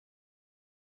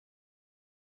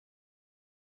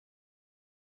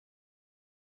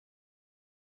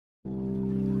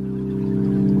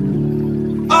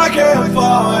can't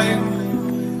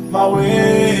find my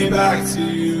way back to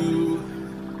you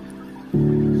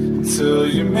until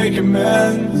you make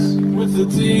amends with the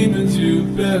demons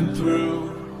you've been through.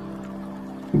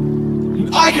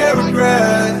 And I can't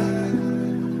regret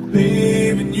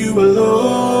leaving you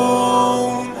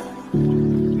alone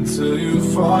until you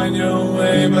find your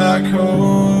way back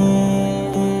home.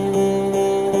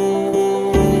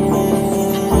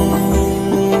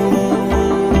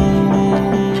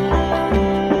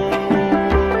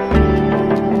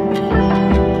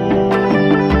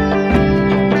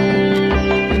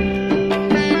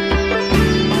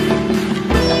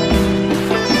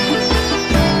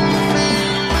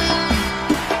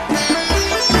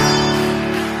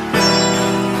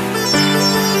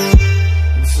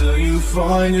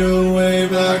 Find your way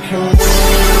back home.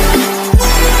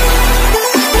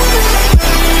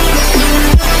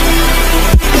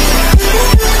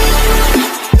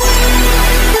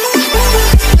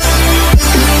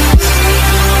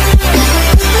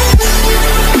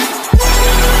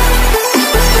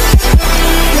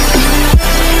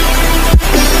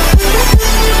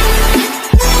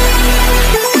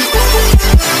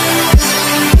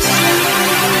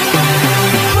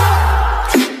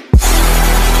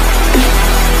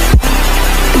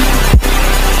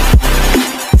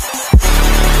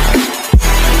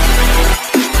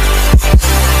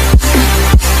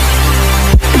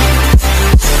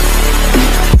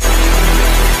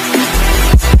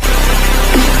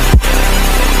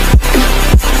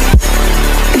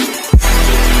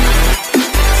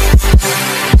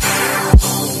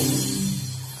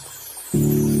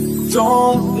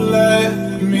 Don't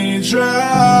let me drown.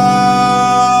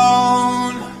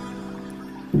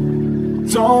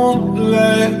 Don't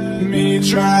let me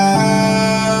drown.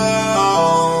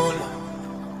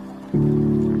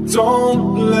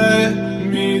 Don't let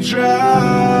me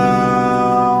drown.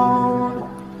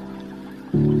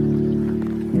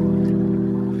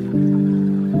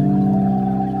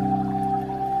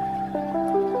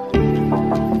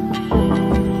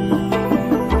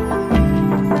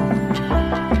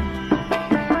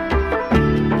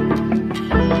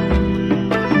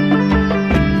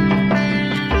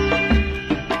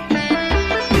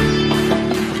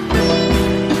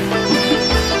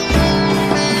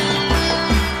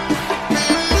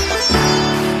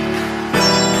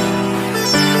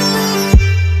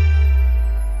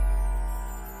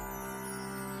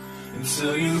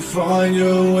 Until you find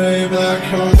your way back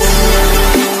home.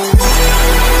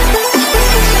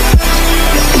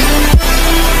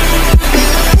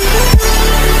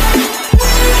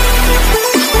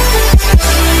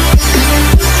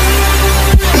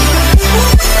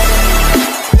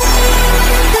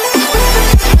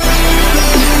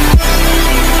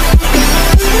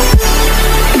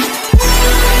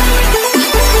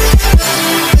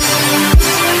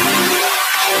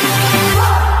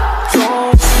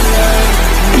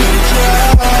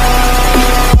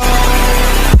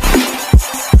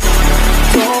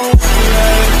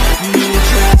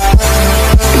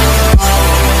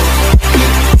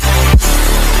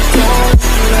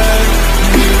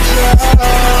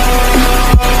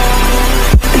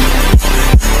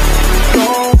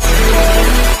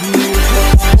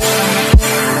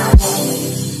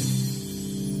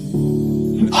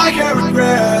 I can't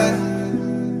regret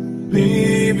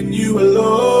leaving you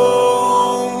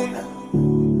alone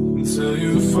until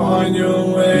you find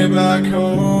your way back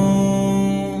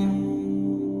home.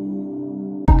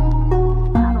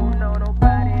 I don't know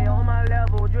nobody on my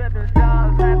level, dripping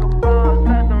stars like a boss,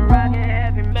 plus I'm rocking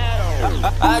heavy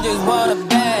metal. I just want a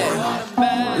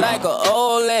bag, like an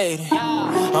old lady.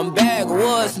 I'm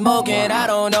backwoods smoking, I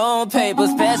don't own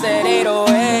papers, pass that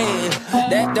 808.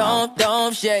 That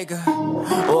don't shake her.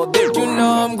 Oh, bitch, you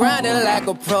know I'm grinding like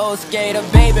a pro skater.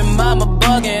 Baby mama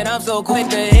bugging, I'm so quick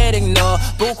to hit ignore.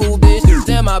 Buku bitches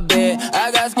in my bed,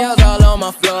 I got scales all on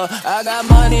my floor. I got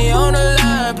money on the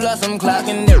line, plus I'm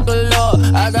clocking it galore.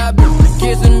 I got bitches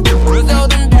kissing bitches, all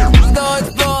them bitches go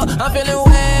explore. I'm feeling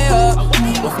way up,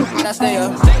 well, I stay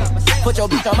up. Put your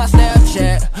bitch on my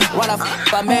Snapchat while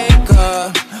I make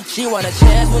her. She want a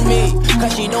chance with me,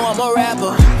 cause she know I'm a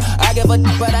rapper. I give a d,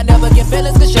 but I never get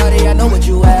feelings, cause shawty, I know what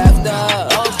you after.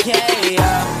 Okay,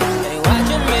 they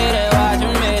watching me, they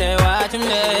watching me, they watching me.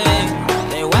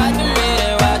 They watching me,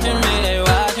 they watching me, they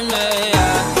watching me.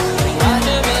 They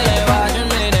watching me, they watching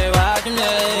me, they watching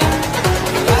me.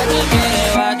 They watching me,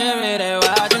 they watching me, they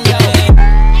watching me.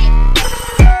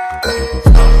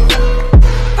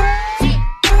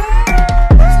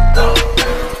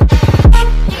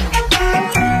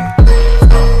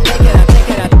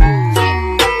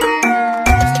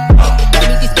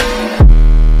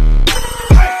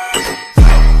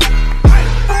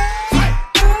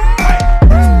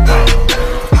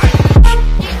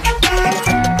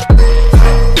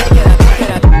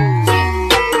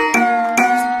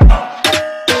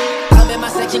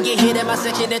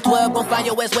 gon' find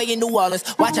your ass way in New Orleans.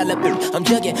 Watch I look, I'm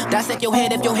jugging. Dissect your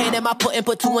hand if your hand in my pudding.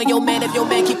 Put two in your man if your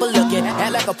man keep a looking.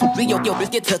 Act like a poop, yo,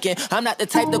 bitch get tookin'. I'm not the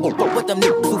type to go fuck with them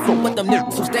niggas who fuck with them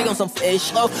niggas who stay on some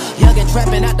fish. Oh, young and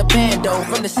trapping out the bando.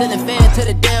 From the ceiling fan to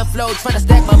the damn floor. Tryna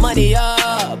stack my money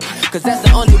up, cause that's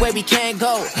the only way we can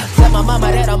go. Tell my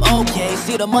mama that I'm okay.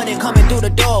 See the money coming through the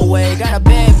doorway. Got a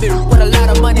bad bitch with a lot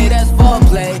of